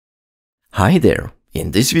Hi there!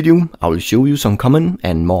 In this video I will show you some common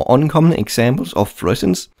and more uncommon examples of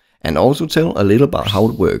fluorescence and also tell a little about how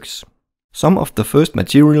it works. Some of the first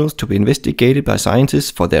materials to be investigated by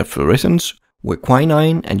scientists for their fluorescence were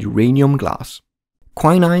quinine and uranium glass.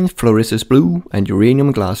 Quinine fluoresces blue and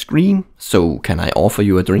uranium glass green, so can I offer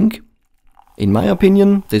you a drink? In my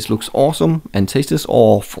opinion, this looks awesome and tastes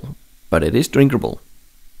awful, but it is drinkable.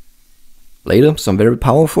 Later, some very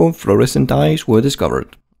powerful fluorescent dyes were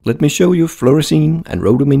discovered. Let me show you fluorescine and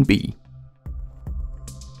Rhodamine B.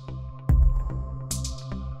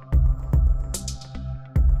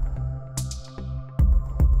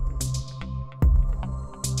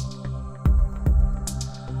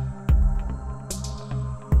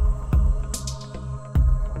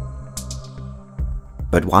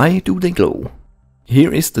 But why do they glow?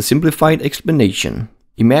 Here is the simplified explanation.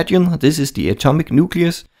 Imagine this is the atomic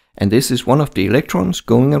nucleus and this is one of the electrons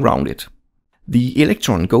going around it. The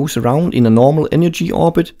electron goes around in a normal energy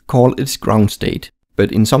orbit called its ground state,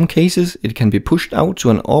 but in some cases it can be pushed out to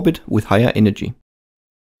an orbit with higher energy.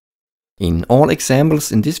 In all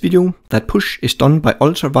examples in this video, that push is done by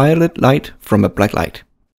ultraviolet light from a black light.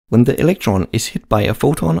 When the electron is hit by a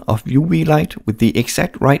photon of UV light with the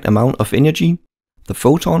exact right amount of energy, the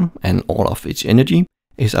photon and all of its energy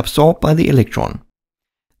is absorbed by the electron.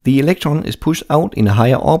 The electron is pushed out in a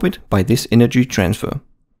higher orbit by this energy transfer.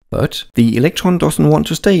 But the electron doesn't want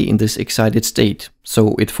to stay in this excited state,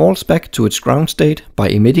 so it falls back to its ground state by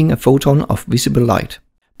emitting a photon of visible light.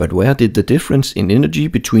 But where did the difference in energy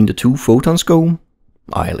between the two photons go?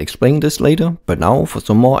 I'll explain this later, but now for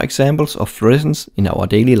some more examples of fluorescence in our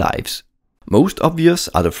daily lives. Most obvious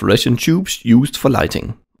are the fluorescent tubes used for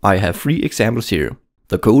lighting. I have 3 examples here.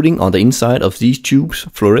 The coating on the inside of these tubes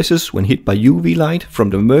fluoresces when hit by UV light from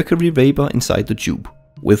the mercury vapor inside the tube.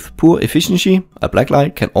 With poor efficiency, a black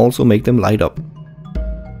light can also make them light up.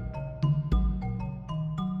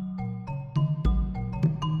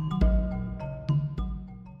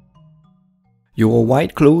 Your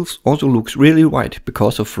white clothes also looks really white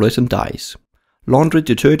because of fluorescent dyes. Laundry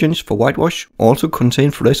detergents for whitewash also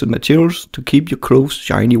contain fluorescent materials to keep your clothes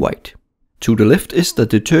shiny white. To the left is the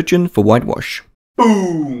detergent for whitewash.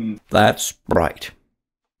 Boom! That's bright.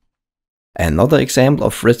 Another example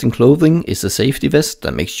of fluorescent clothing is a safety vest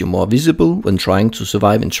that makes you more visible when trying to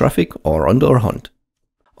survive in traffic or under a hunt.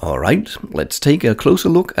 Alright, let's take a closer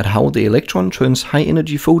look at how the electron turns high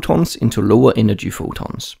energy photons into lower energy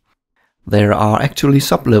photons. There are actually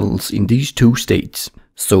sublevels in these two states.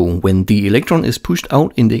 So when the electron is pushed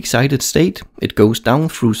out in the excited state, it goes down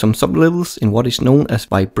through some sublevels in what is known as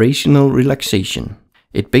vibrational relaxation.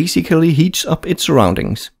 It basically heats up its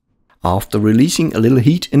surroundings. After releasing a little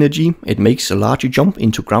heat energy, it makes a larger jump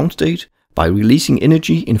into ground state by releasing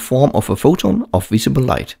energy in form of a photon of visible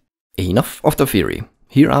light. Enough of the theory.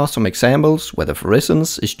 Here are some examples where the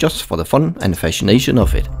fluorescence is just for the fun and fascination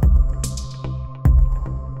of it.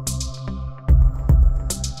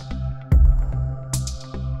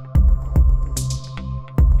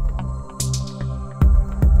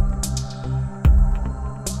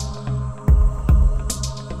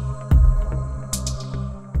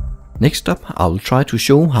 Next up, I will try to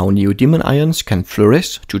show how neodymium ions can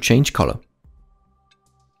fluoresce to change color.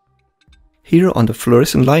 Here on the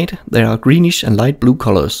fluorescent light there are greenish and light blue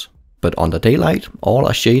colors, but on the daylight all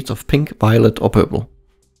are shades of pink, violet or purple.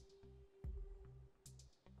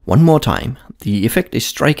 One more time, the effect is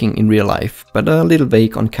striking in real life, but a little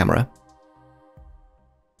vague on camera.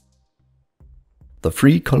 The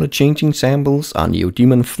 3 color changing samples are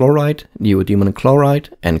neodymium fluoride, neodymium chloride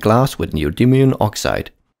and glass with neodymium oxide.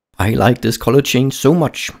 I like this color change so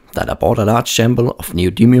much that I bought a large sample of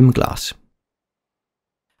neodymium glass.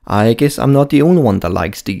 I guess I'm not the only one that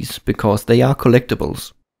likes these, because they are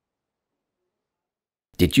collectibles.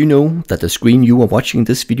 Did you know that the screen you are watching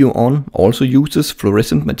this video on also uses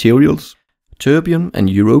fluorescent materials? Terbium and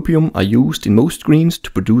europium are used in most screens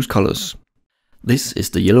to produce colors. This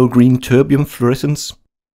is the yellow-green terbium fluorescence.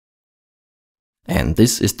 And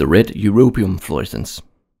this is the red europium fluorescence.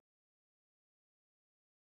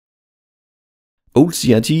 Old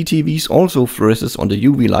CRT TVs also fluoresces on the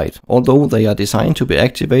UV light, although they are designed to be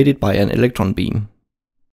activated by an electron beam.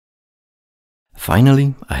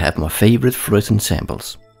 Finally, I have my favorite fluorescent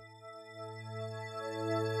samples.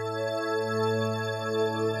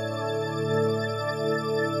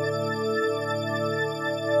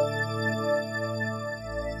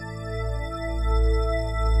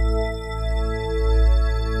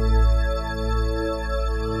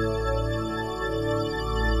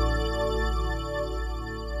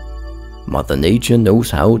 Mother Nature knows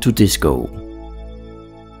how to disco.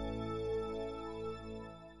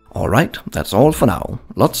 Alright. Alright, that's all for now.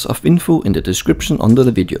 Lots of info in the description under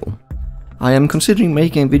the video. I am considering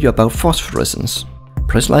making a video about phosphorescence.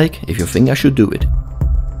 Press like if you think I should do it.